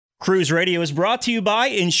Cruise Radio is brought to you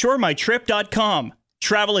by InsureMyTrip.com.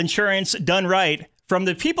 Travel insurance done right from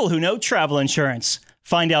the people who know travel insurance.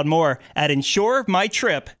 Find out more at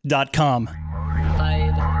InsureMyTrip.com.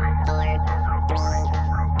 5,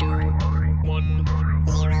 4, 2, 1,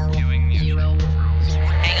 0.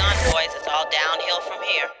 Hang on, boys. It's all downhill from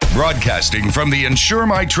here. Broadcasting from the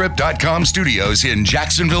InsureMyTrip.com studios in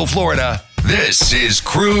Jacksonville, Florida, this is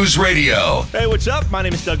Cruise Radio. Hey, what's up? My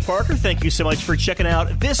name is Doug Parker. Thank you so much for checking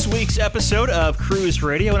out this week's episode of Cruise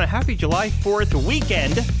Radio, and a happy July 4th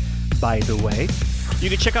weekend, by the way. You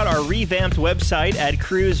can check out our revamped website at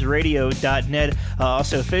cruiseradio.net,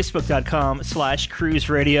 also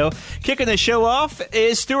facebook.com/cruiseradio. Kicking the show off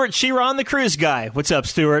is Stuart Chiron, the cruise guy. What's up,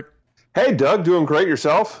 Stuart? Hey, Doug, doing great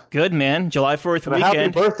yourself? Good, man. July 4th and weekend. Happy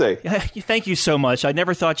birthday. Thank you so much. I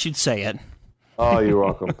never thought you'd say it. Oh, you're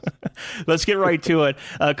welcome. Let's get right to it.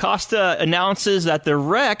 Costa announces that the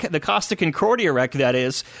wreck, the Costa Concordia wreck, that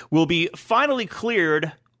is, will be finally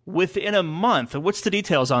cleared within a month. What's the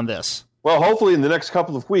details on this? Well, hopefully in the next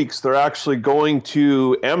couple of weeks, they're actually going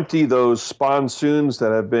to empty those pontoons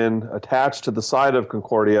that have been attached to the side of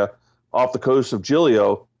Concordia off the coast of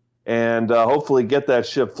Giglio and hopefully get that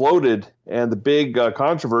ship floated. And the big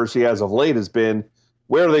controversy as of late has been,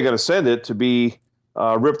 where are they going to send it to be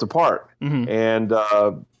ripped apart? Mm-hmm. And,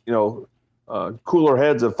 cooler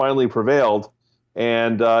heads have finally prevailed.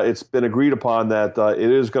 And it's been agreed upon that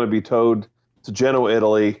it is going to be towed to Genoa,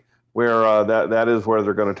 Italy, where that is where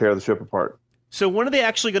they're going to tear the ship apart. So when are they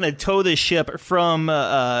actually going to tow this ship from,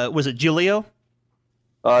 was it Giglio?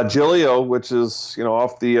 Giglio, which is,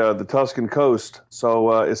 off the Tuscan coast.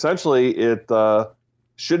 So essentially it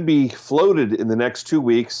should be floated in the next 2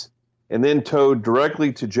 weeks and then towed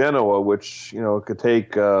directly to Genoa, which, could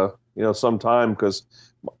take, some time because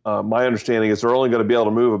my understanding is they're only going to be able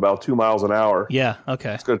to move about 2 miles an hour. Yeah,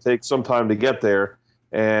 okay. It's going to take some time to get there.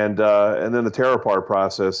 And then the tear apart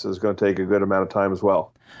process is going to take a good amount of time as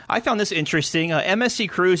well. I found this interesting. MSC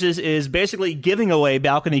Cruises is basically giving away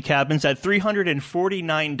balcony cabins at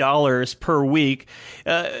 $349 per week.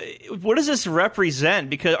 What does this represent?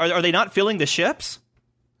 Because are they not filling the ships?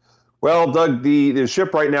 Well, Doug, the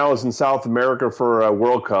ship right now is in South America for a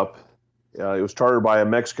World Cup. It was chartered by a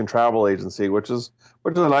Mexican travel agency, which is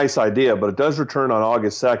a nice idea, but it does return on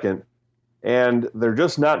August 2nd, and they're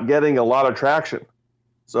just not getting a lot of traction.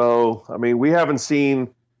 So, we haven't seen,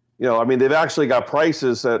 they've actually got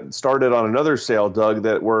prices that started on another sale, Doug,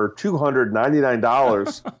 that were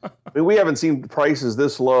 $299. We haven't seen prices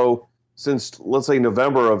this low since, let's say,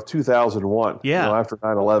 November of 2001. Yeah. After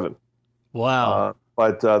 9/11. Wow.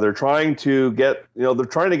 But they're trying to get,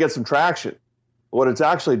 some traction. What it's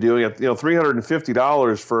actually doing at,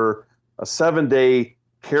 $350 for a 7-day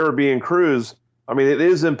Caribbean cruise. It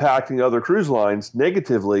is impacting other cruise lines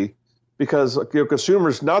negatively. Because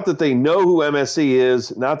consumers, not that they know who MSC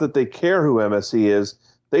is, not that they care who MSC is,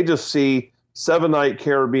 they just see 7-night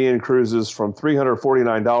Caribbean cruises from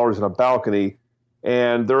 $349 in a balcony,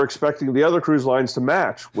 and they're expecting the other cruise lines to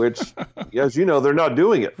match, which, as you know, they're not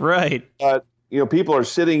doing it. Right. But, people are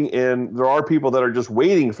there are people that are just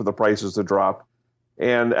waiting for the prices to drop.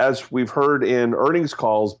 And as we've heard in earnings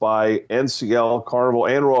calls by NCL, Carnival,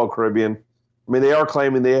 and Royal Caribbean, they are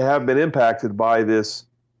claiming they have been impacted by this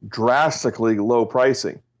drastically low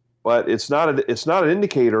pricing, but it's not an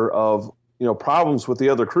indicator of problems with the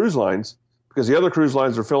other cruise lines, because the other cruise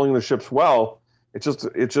lines are filling the ships well. It's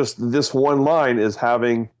just this one line is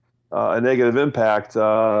having a negative impact,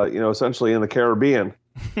 essentially in the Caribbean.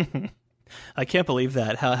 I can't believe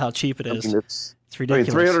that how cheap it is. It's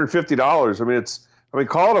ridiculous. $350.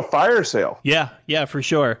 Call it a fire sale. Yeah, for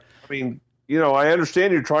sure. I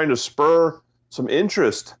understand you're trying to spur some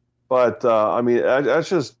interest. But that's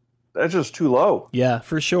just too low. Yeah,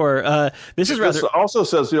 for sure. This also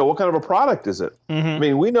says, what kind of a product is it?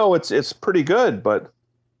 Mm-hmm. We know it's pretty good, but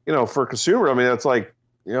for a consumer, it's like,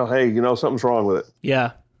 hey, something's wrong with it.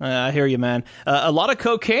 Yeah, I hear you, man. A lot of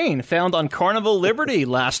cocaine found on Carnival Liberty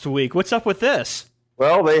last week. What's up with this?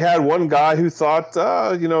 Well, they had one guy who thought,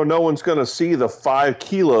 no one's going to see the 5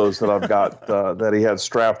 kilos that I've got that he had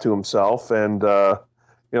strapped to himself, and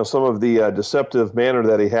some of the deceptive manner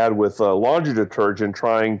that he had with laundry detergent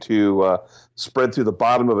trying to spread through the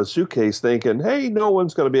bottom of a suitcase, thinking, hey, no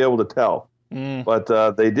one's going to be able to tell. But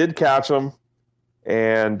they did catch him,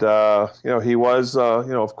 and, he was,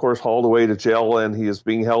 of course, hauled away to jail, and he is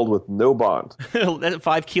being held with no bond.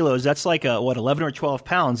 5 kilos, that's like, 11 or 12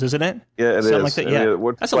 pounds, isn't it? Yeah, it Something is. like that. Yeah.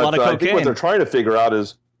 That's a lot of cocaine. I think what they're trying to figure out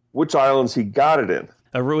is which islands he got it in.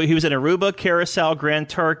 He was in Aruba, Curacao, Grand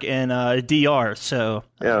Turk, and DR. So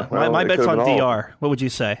yeah, my bet's on DR. What would you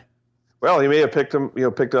say? Well, he may have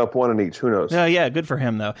picked up one in each. Who knows? Yeah, good for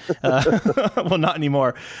him, though. Well, not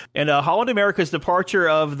anymore. And Holland America's departure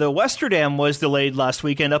of the Westerdam was delayed last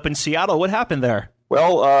weekend up in Seattle. What happened there?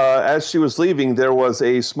 Well, as she was leaving, there was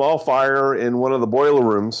a small fire in one of the boiler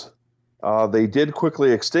rooms. They did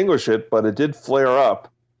quickly extinguish it, but it did flare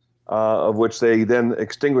up, of which they then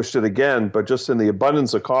extinguished it again. But just in the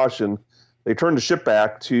abundance of caution, they turned the ship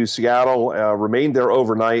back to Seattle, remained there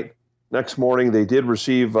overnight. Next morning, they did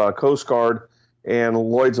receive Coast Guard and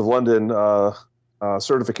Lloyd's of London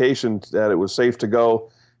certification that it was safe to go,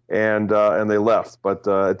 and they left. But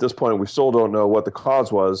at this point, we still don't know what the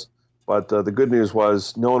cause was. But the good news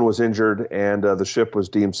was no one was injured, and the ship was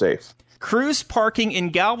deemed safe. Cruise parking in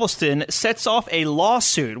Galveston sets off a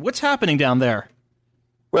lawsuit. What's happening down there?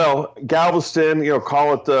 Well, Galveston,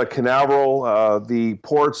 call it Canaveral. The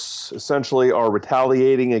ports essentially are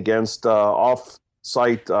retaliating against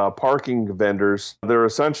off-site parking vendors. They're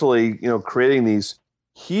essentially, creating these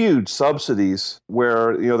huge subsidies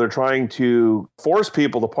where, they're trying to force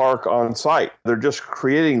people to park on site. They're just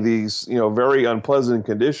creating these, very unpleasant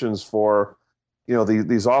conditions for,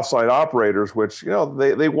 these off-site operators, which,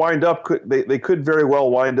 they wind up, they could very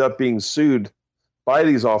well wind up being sued by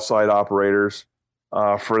these off-site operators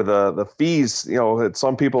for the fees,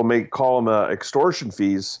 some people may call them extortion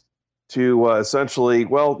fees to essentially,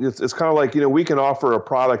 it's kind of like, we can offer a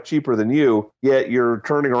product cheaper than you, yet you're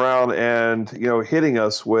turning around and, hitting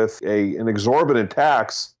us with an exorbitant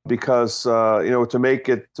tax because, to make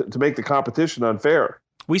the competition unfair.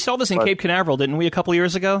 We saw this in Cape Canaveral, didn't we, a couple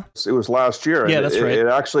years ago? It was last year. Yeah, that's right. It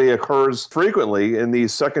actually occurs frequently in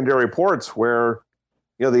these secondary ports where,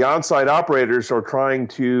 the on-site operators are trying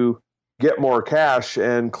to get more cash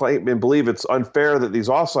and claim and believe it's unfair that these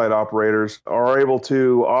off-site operators are able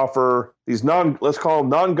to offer these let's call them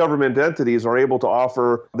non-government entities are able to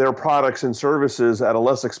offer their products and services at a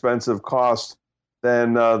less expensive cost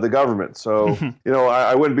than the government. So,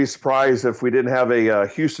 I wouldn't be surprised if we didn't have a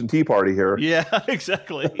Houston Tea Party here. Yeah,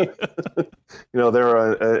 exactly.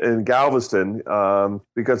 They're in Galveston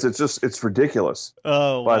because it's ridiculous.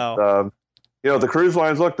 Oh, wow. But, the cruise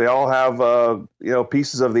lines, look, they all have,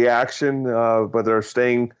 pieces of the action, but they're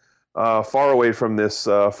staying far away from this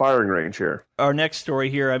firing range here. Our next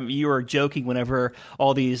story here, you were joking whenever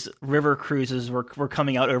all these river cruises were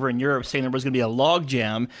coming out over in Europe saying there was going to be a log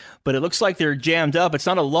jam, but it looks like they're jammed up. It's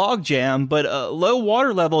not a log jam, but low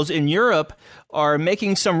water levels in Europe are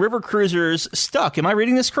making some river cruisers stuck. Am I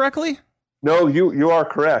reading this correctly? No, you are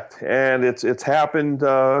correct, and it's happened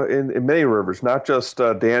in many rivers, not just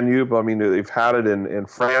Danube. I mean, they've had it in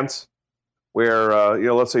France, where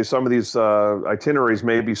let's say some of these itineraries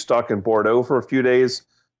may be stuck in Bordeaux for a few days,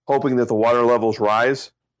 hoping that the water levels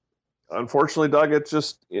rise. Unfortunately, Doug, it's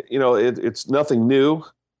just it's nothing new.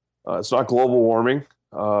 It's not global warming.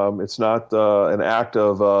 It's not an act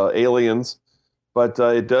of aliens. But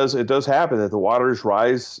it does happen that the waters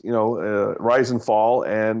rise, rise and fall,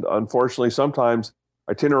 and unfortunately, sometimes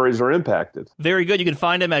itineraries are impacted. Very good. You can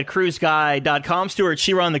find him at cruiseguy.com. Stuart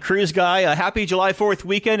Chiron, the Cruise Guy. Happy July 4th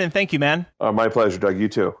weekend, and thank you, man. My pleasure, Doug. You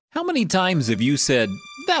too. How many times have you said,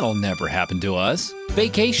 "That'll never happen to us"?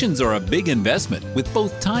 Vacations are a big investment with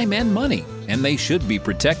both time and money, and they should be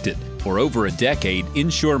protected. For over a decade,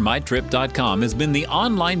 InsureMyTrip.com has been the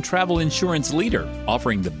online travel insurance leader,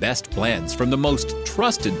 offering the best plans from the most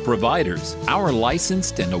trusted providers. Our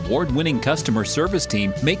licensed and award-winning customer service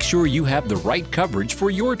team makes sure you have the right coverage for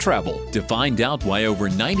your travel. To find out why over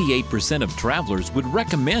 98% of travelers would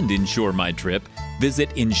recommend InsureMyTrip, visit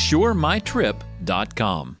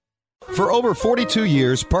InsureMyTrip.com. For over 42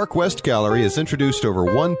 years, Park West Gallery has introduced over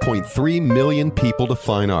 1.3 million people to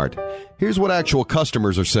fine art. Here's what actual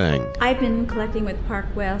customers are saying. I've been collecting with Park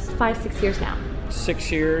West 5-6 years now.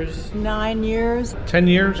 6 years. 9 years. 10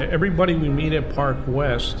 years. Everybody we meet at Park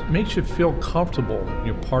West makes you feel comfortable.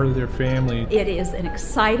 You're part of their family. It is an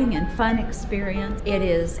exciting and fun experience. It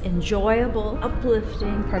is enjoyable,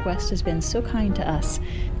 uplifting. Park West has been so kind to us.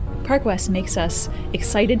 Park West makes us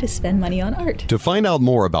excited to spend money on art. To find out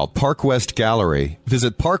more about Park West Gallery,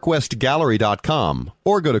 visit parkwestgallery.com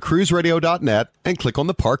or go to cruiseradio.net and click on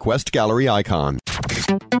the Park West Gallery icon.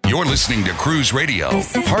 You're listening to Cruise Radio,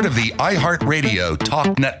 part of the iHeartRadio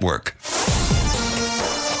Talk Network.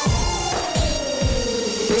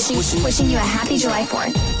 Wishing you a happy July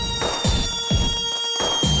 4th.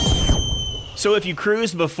 So if you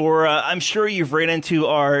cruised before, I'm sure you've ran into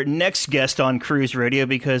our next guest on Cruise Radio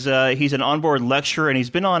because he's an onboard lecturer and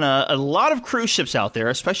he's been on a lot of cruise ships out there,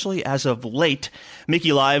 especially as of late.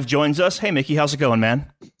 Mickey Live joins us. Hey, Mickey, how's it going, man?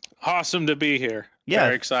 Awesome to be here. Yeah.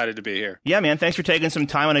 Very excited to be here. Yeah, man. Thanks for taking some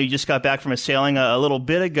time. I know you just got back from a sailing a little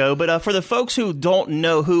bit ago, but for the folks who don't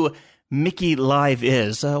know who Mickey Live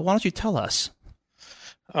is. Why don't you tell us?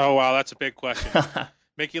 Oh, wow, that's a big question.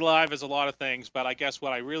 Mickey Live is a lot of things, but I guess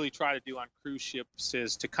what I really try to do on cruise ships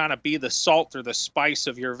is to kind of be the salt or the spice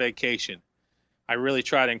of your vacation. I really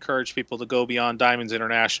try to encourage people to go beyond Diamonds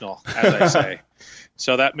International, as I say.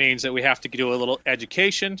 So that means that we have to do a little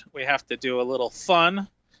education, we have to do a little fun,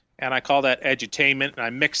 and I call that edutainment, and I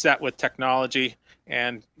mix that with technology,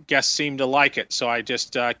 and guests seem to like it. So I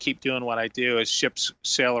just keep doing what I do as ships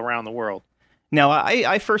sail around the world. Now,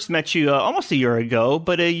 I first met you almost a year ago,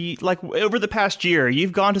 but like over the past year,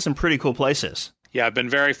 you've gone to some pretty cool places. Yeah, I've been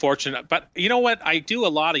very fortunate. But you know what? I do a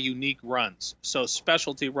lot of unique runs. So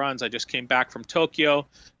specialty runs. I just came back from Tokyo,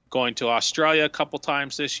 going to Australia a couple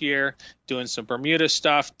times this year, doing some Bermuda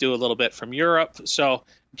stuff, do a little bit from Europe. So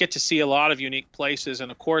get to see a lot of unique places.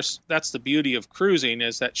 And of course, that's the beauty of cruising,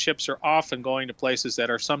 is that ships are often going to places that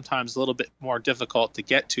are sometimes a little bit more difficult to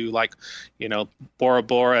get to, like, Bora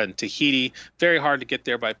Bora and Tahiti. Very hard to get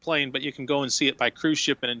there by plane, but you can go and see it by cruise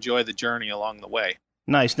ship and enjoy the journey along the way.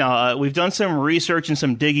 Nice. Now, we've done some research and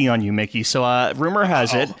some digging on you, Mickey. So rumor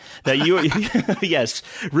has it that you, yes,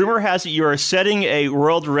 rumor has it you are setting a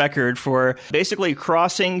world record for basically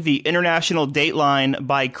crossing the international date line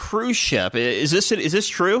by cruise ship. Is this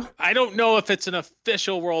true? I don't know if it's an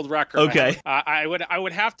official world record. Okay. I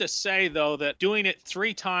would have to say, though, that doing it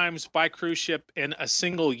 3 times by cruise ship in a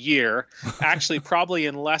single year, actually probably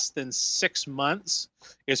in less than 6 months,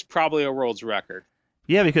 is probably a world's record.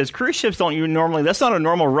 Yeah, because cruise ships that's not a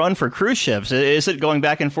normal run for cruise ships. Is it going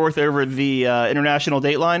back and forth over the international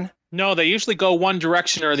date line? No, they usually go one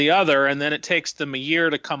direction or the other, and then it takes them a year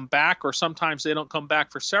to come back, or sometimes they don't come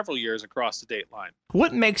back for several years across the date line.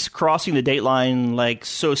 What makes crossing the date line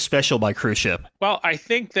so special by cruise ship? Well, I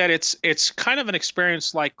think that it's kind of an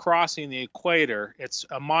experience like crossing the equator. It's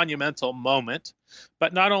a monumental moment,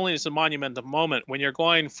 but not only is it a monumental moment, when you're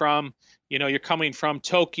going from you're coming from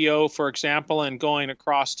Tokyo, for example, and going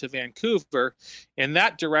across to Vancouver, in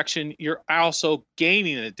that direction, you're also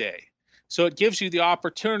gaining a day. So it gives you the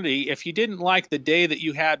opportunity, if you didn't like the day that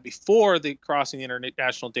you had before the crossing the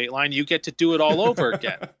international date line, you get to do it all over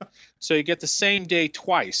again. So you get the same day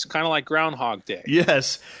twice, kind of like Groundhog Day.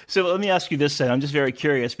 Yes. So let me ask you this then. I'm just very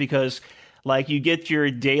curious because, you get your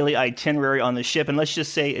daily itinerary on the ship, and let's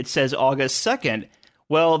just say it says August 2nd.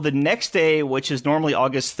 Well, the next day, which is normally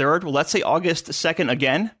August 3rd, well, let's say August 2nd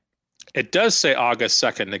again? It does say August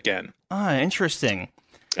 2nd again. Ah, interesting.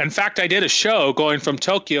 In fact, I did a show going from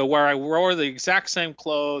Tokyo where I wore the exact same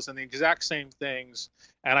clothes and the exact same things,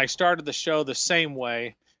 and I started the show the same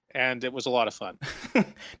way, and it was a lot of fun.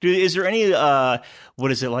 Dude, is there any,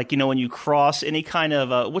 what is it, when you cross any kind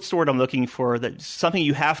of, what's the word I'm looking for, that something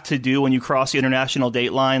you have to do when you cross the international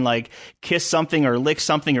date line, like kiss something or lick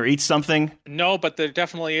something or eat something? No, but there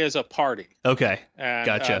definitely is a party. Okay, and,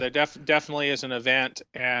 gotcha. There definitely is an event,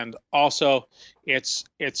 and also it's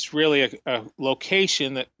really a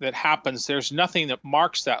location that happens. There's nothing that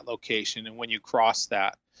marks that location, and when you cross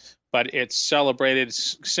that, but it's celebrated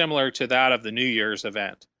similar to that of the New Year's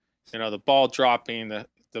event. The ball dropping, the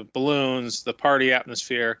balloons, the party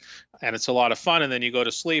atmosphere, and it's a lot of fun. And then you go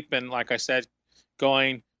to sleep, and like I said,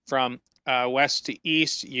 going from west to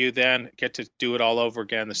east, you then get to do it all over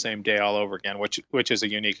again, the same day all over again, which is a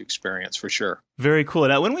unique experience for sure. Very cool.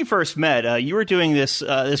 Now, when we first met, you were doing this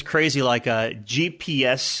crazy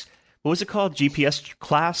GPS. What was it called? GPS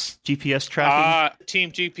class? GPS tracking?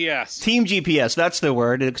 Team GPS. Team GPS, that's the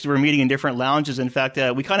word, because we're meeting in different lounges. In fact,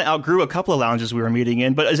 we kind of outgrew a couple of lounges we were meeting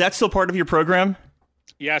in, but is that still part of your program?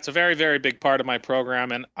 Yeah, it's a very, very big part of my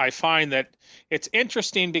program, and I find that it's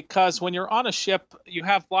interesting because when you're on a ship, you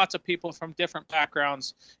have lots of people from different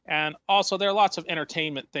backgrounds, and also there are lots of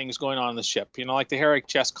entertainment things going on the ship, like the Herrick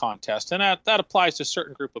Chess Contest, and that applies to a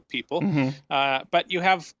certain group of people. Mm-hmm. But you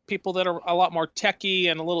have people that are a lot more techy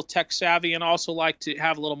and a little tech savvy and also like to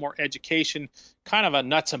have a little more education, kind of a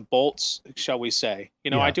nuts and bolts, shall we say.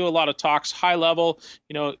 I do a lot of talks, high level,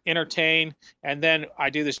 entertain, and then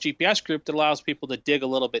I do this GPS group that allows people to dig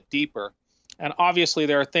a little bit deeper. And obviously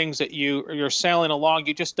there are things that you're sailing along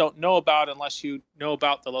you just don't know about unless you know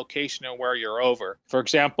about the location and where you're over. For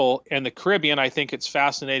example, in the Caribbean, I think it's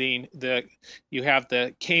fascinating that you have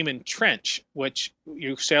the Cayman Trench, which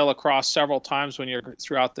you sail across several times when you're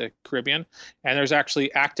throughout the Caribbean. And there's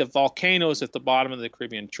actually active volcanoes at the bottom of the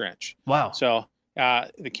Caribbean Trench. Wow. So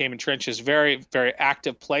the Cayman Trench is a very, very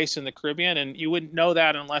active place in the Caribbean, and you wouldn't know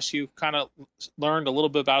that unless you kind of learned a little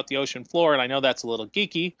bit about the ocean floor. And I know that's a little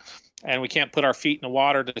geeky, and we can't put our feet in the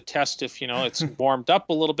water to test if, it's warmed up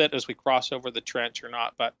a little bit as we cross over the trench or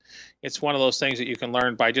not. But it's one of those things that you can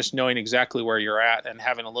learn by just knowing exactly where you're at and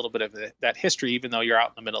having a little bit of that history, even though you're out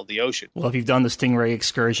in the middle of the ocean. Well, if you've done the Stingray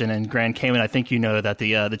excursion in Grand Cayman, I think you know that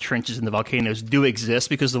the trenches and the volcanoes do exist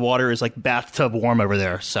because the water is like bathtub warm over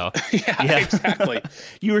there. So yeah, exactly.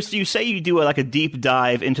 You say you do like a deep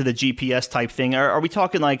dive into the GPS type thing. Are we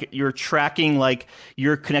talking like you're tracking, like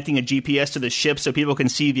you're connecting a GPS to the ship so people can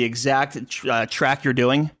see the exact track you're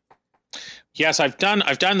doing? Yes, I've done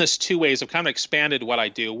this two ways. I've kind of expanded what I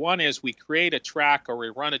do. One is we create a track, or we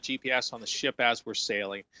run a GPS on the ship as we're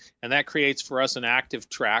sailing, and that creates for us an active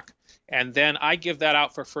track. And then I give that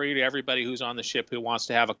out for free to everybody who's on the ship who wants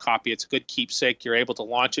to have a copy. It's a good keepsake. You're able to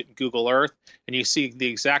launch it in Google Earth, and you see the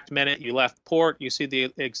exact minute you left port. You see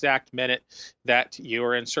the exact minute that you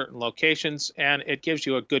are in certain locations, and it gives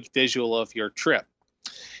you a good visual of your trip.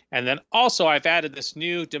 And then also I've added this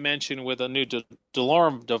new dimension with a new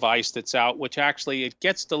DeLorme device that's out, which actually it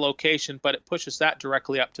gets the location, but it pushes that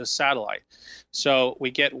directly up to satellite. So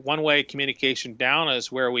we get one-way communication down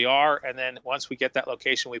as where we are, and then once we get that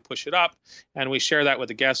location, we push it up, and we share that with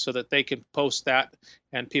the guests so that they can post that,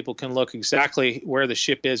 and people can look exactly where the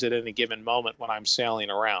ship is at any given moment when I'm sailing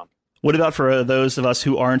around. What about for those of us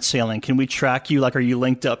who aren't sailing? Can we track you? Like, are you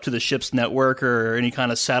linked up to the ship's network or any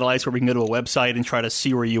kind of satellites where we can go to a website and try to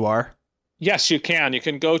see where you are? Yes, you can. You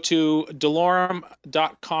can go to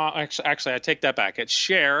DeLorme.com. Actually, I take that back. It's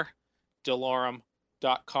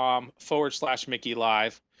sharedelorme.com/Mickey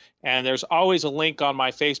Live. And there's always a link on my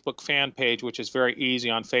Facebook fan page, which is very easy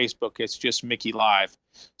on Facebook. It's just Mickey Live.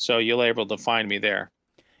 So you'll be able to find me there.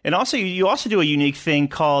 And also, you also do a unique thing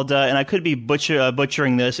called, and I could be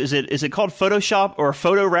butchering this. Is it called Photoshop or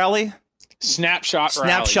Photo Rally? Snapshot Rally.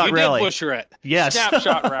 Snapshot Rally. You did butcher it. Yes.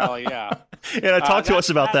 Snapshot Rally. Yeah. And talk to us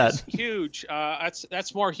about that. That's huge.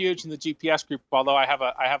 That's more huge than the GPS group. Although I have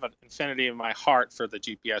an infinity in my heart for the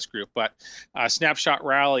GPS group. But Snapshot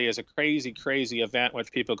Rally is a crazy event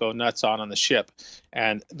which people go nuts on the ship,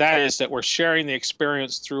 and that is that we're sharing the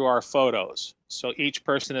experience through our photos. So each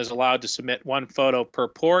person is allowed to submit one photo per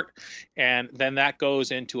port, and then that goes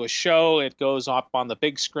into a show. It goes up on the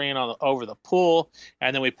big screen over the pool,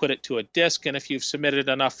 and then we put it to a disc. And if you've submitted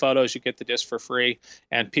enough photos, you get the disc for free,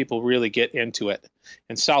 and people really get into it.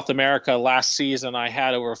 In South America last season, I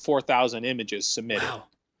had over 4,000 images submitted. Wow.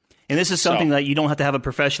 And this is something that you don't have to have a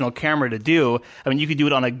professional camera to do. I mean, you could do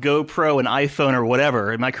it on a GoPro, an iPhone, or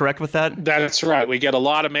whatever. Am I correct with that? That's right. We get a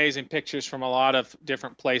lot of amazing pictures from a lot of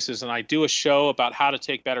different places, and I do a show about how to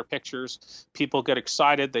take better pictures. People get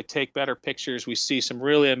excited. They take better pictures. We see some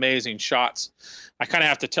really amazing shots. I kind of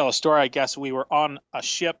have to tell a story. I guess we were on a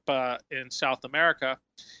ship in South America,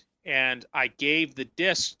 and I gave the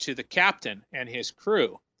disc to the captain and his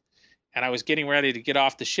crew. And I was getting ready to get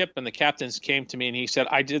off the ship, and the captains came to me, and he said,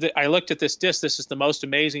 I looked at this disc. This is the most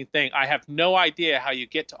amazing thing. I have no idea how you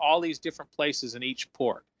get to all these different places in each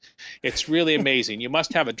port. It's really amazing. You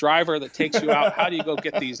must have a driver that takes you out. How do you go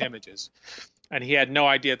get these images? And he had no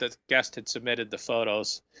idea that the guest had submitted the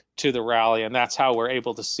photos to the rally, and that's how we're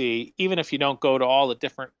able to see, even if you don't go to all the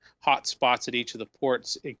different hot spots at each of the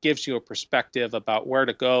ports, it gives you a perspective about where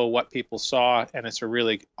to go, what people saw, and it's a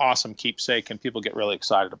really awesome keepsake, and people get really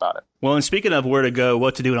excited about it. Well, and speaking of where to go,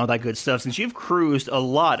 what to do, and all that good stuff, since you've cruised a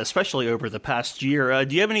lot, especially over the past year,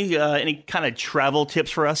 do you have any kind of travel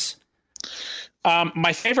tips for us?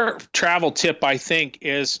 My favorite travel tip, I think,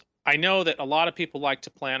 is I know that a lot of people like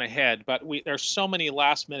to plan ahead, but there's so many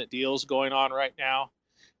last-minute deals going on right now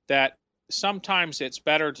that sometimes it's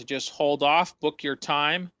better to just hold off, book your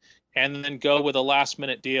time, and then go with a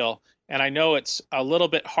last-minute deal. And I know it's a little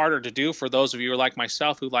bit harder to do for those of you like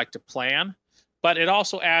myself who like to plan, but it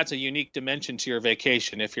also adds a unique dimension to your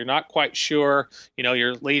vacation. If you're not quite sure,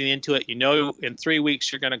 you're leading into it, in 3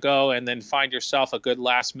 weeks you're going to go, and then find yourself a good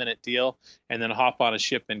last-minute deal, and then hop on a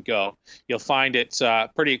ship and go. You'll find it's a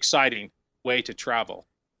pretty exciting way to travel.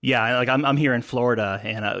 Yeah, like I'm here in Florida,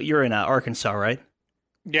 and you're in Arkansas, right?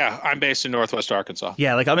 Yeah, I'm based in Northwest Arkansas.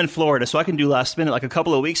 Yeah, like I'm in Florida, so I can do last minute. Like a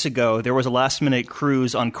couple of weeks ago, there was a last minute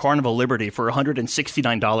cruise on Carnival Liberty for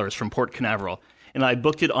 $169 from Port Canaveral. And I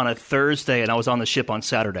booked it on a Thursday, and I was on the ship on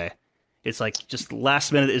Saturday. It's like just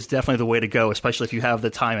last minute is definitely the way to go, especially if you have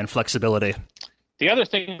the time and flexibility. The other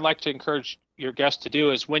thing I'd like to encourage your guests to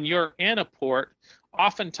do is when you're in a port,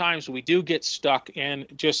 oftentimes we do get stuck in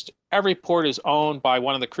just every port is owned by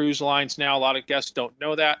one of the cruise lines now. A lot of guests don't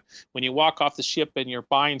know that. When you walk off the ship and you're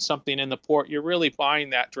buying something in the port, you're really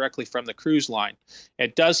buying that directly from the cruise line.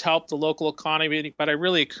 It does help the local economy, but I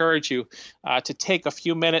really encourage you to take a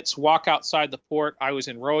few minutes, walk outside the port. I was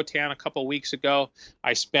in Roatan a couple of weeks ago.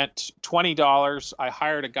 I spent $20. I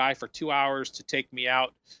hired a guy for 2 hours to take me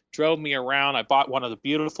out, drove me around. I bought one of the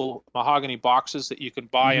beautiful mahogany boxes that you can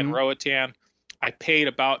buy in Roatan. I paid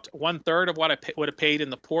about 1/3 of what I would have paid in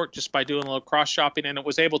the port just by doing a little cross shopping, and it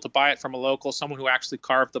was able to buy it from a local, someone who actually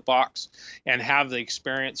carved the box, and have the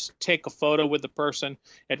experience. Take a photo with the person.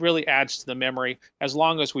 It really adds to the memory, as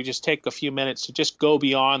long as we just take a few minutes to just go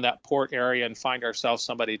beyond that port area and find ourselves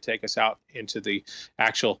somebody to take us out into the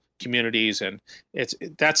actual communities. And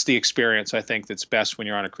that's the experience, I think, that's best when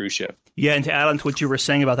you're on a cruise ship. Yeah, and to add on to what you were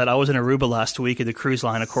saying about that, I was in Aruba last week, and the cruise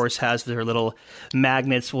line, of course, has their little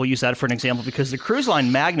magnets. We'll use that for an example, because the cruise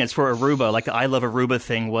line magnets for Aruba, like the I Love Aruba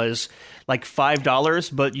thing, was like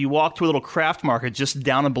 $5, but you walk to a little craft market just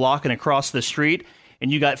down a block and across the street,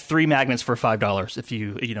 and you got 3 magnets for $5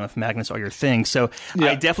 if magnets are your thing. So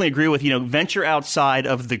I definitely agree with, venture outside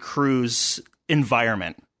of the cruise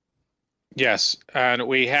environment. Yes, and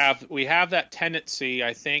we have that tendency,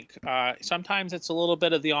 I think. Sometimes it's a little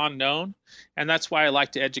bit of the unknown, and that's why I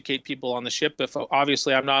like to educate people on the ship. If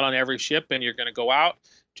obviously I'm not on every ship and you're going to go out,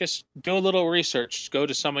 just do a little research. Go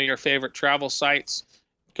to some of your favorite travel sites.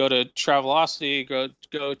 Go to Travelocity, go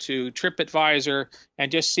to TripAdvisor,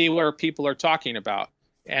 and just see where people are talking about.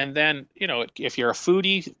 And then, if you're a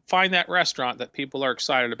foodie, find that restaurant that people are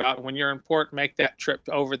excited about. When you're in port, make that trip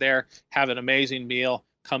over there, have an amazing meal,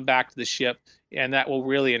 come back to the ship, and that will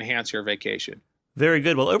really enhance your vacation. Very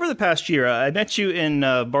good. Well, over the past year, I met you in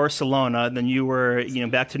Barcelona. Then you were,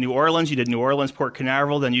 back to New Orleans. You did New Orleans, Port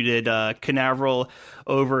Canaveral. Then you did Canaveral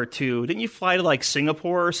over to, didn't you fly to like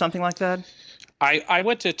Singapore or something like that? I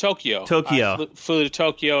went to Tokyo. I flew to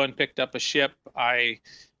Tokyo and picked up a ship. I've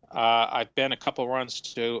been a couple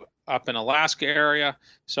runs up in Alaska area.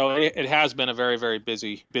 So it has been a very, very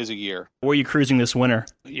busy year. Where are you cruising this winter?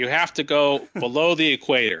 You have to go below the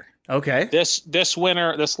equator. Okay. This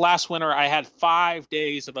last winter, I had 5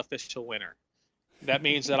 days of official winter. That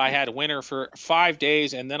means that I had winter for 5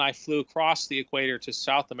 days, and then I flew across the equator to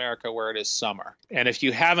South America, where it is summer. And if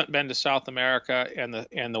you haven't been to South America in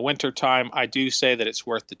the winter time, I do say that it's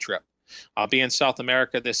worth the trip. I'll be in South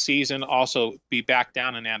America this season, also be back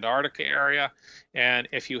down in Antarctica area. And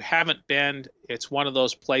if you haven't been, it's one of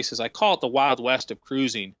those places, I call it the Wild West of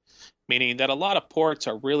cruising, meaning that a lot of ports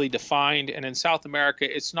are really defined. And in South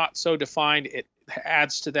America, it's not so defined. It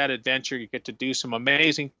adds to that adventure. You get to do some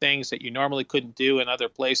amazing things that you normally couldn't do in other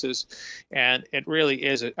places. And it really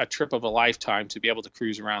is a trip of a lifetime to be able to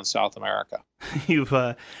cruise around South America. You've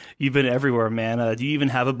been everywhere, man. Do you even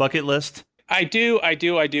have a bucket list? I do.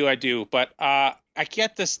 But I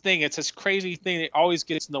get this thing. It's this crazy thing that always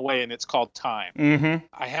gets in the way, and it's called time. Mm-hmm.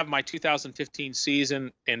 I have my 2015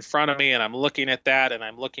 season in front of me, and I'm looking at that, and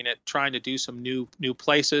I'm looking at trying to do some new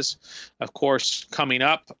places. Of course, coming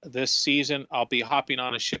up this season, I'll be hopping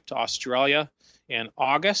on a ship to Australia in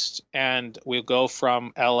August, and we'll go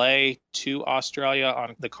from LA to Australia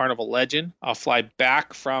on the Carnival Legend. I'll fly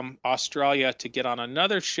back from Australia to get on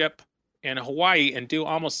another ship in Hawaii and do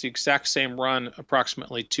almost the exact same run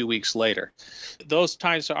approximately 2 weeks later. Those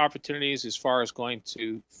kinds of opportunities, as far as going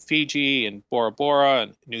to Fiji and Bora Bora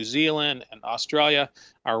and New Zealand and Australia,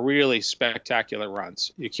 are really spectacular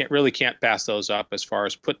runs. You can't pass those up as far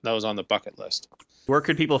as putting those on the bucket list. Where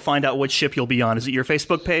could people find out which ship you'll be on? Is it your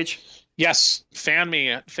Facebook page? Yes, fan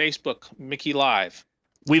me at Facebook, Mickey Live.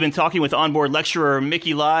 We've been talking with onboard lecturer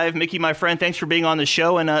Mickey Live. Mickey, my friend, thanks for being on the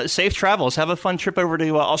show, and safe travels. Have a fun trip over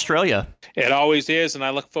to Australia. It always is, and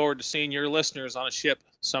I look forward to seeing your listeners on a ship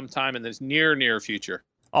sometime in the near future.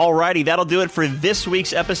 All righty, that'll do it for this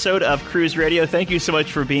week's episode of Cruise Radio. Thank you so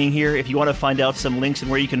much for being here. If you want to find out some links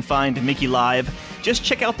and where you can find Mickey Live, just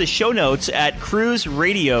check out the show notes at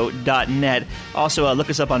cruiseradio.net. Also,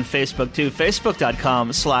 look us up on Facebook, too,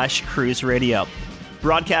 facebook.com/cruiseradio.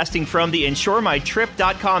 Broadcasting from the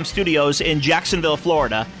InsureMyTrip.com studios in Jacksonville,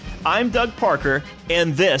 Florida, I'm Doug Parker,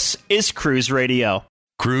 and this is Cruise Radio.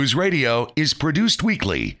 Cruise Radio is produced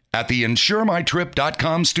weekly at the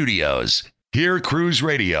InsureMyTrip.com studios. Hear Cruise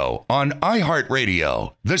Radio on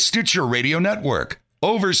iHeartRadio, the Stitcher Radio Network,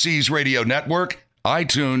 Overseas Radio Network,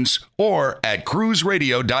 iTunes, or at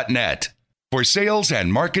cruiseradio.net. For sales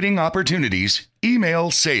and marketing opportunities, email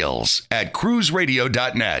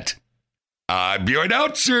sales@cruiseradio.net. I'm your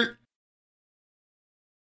announcer,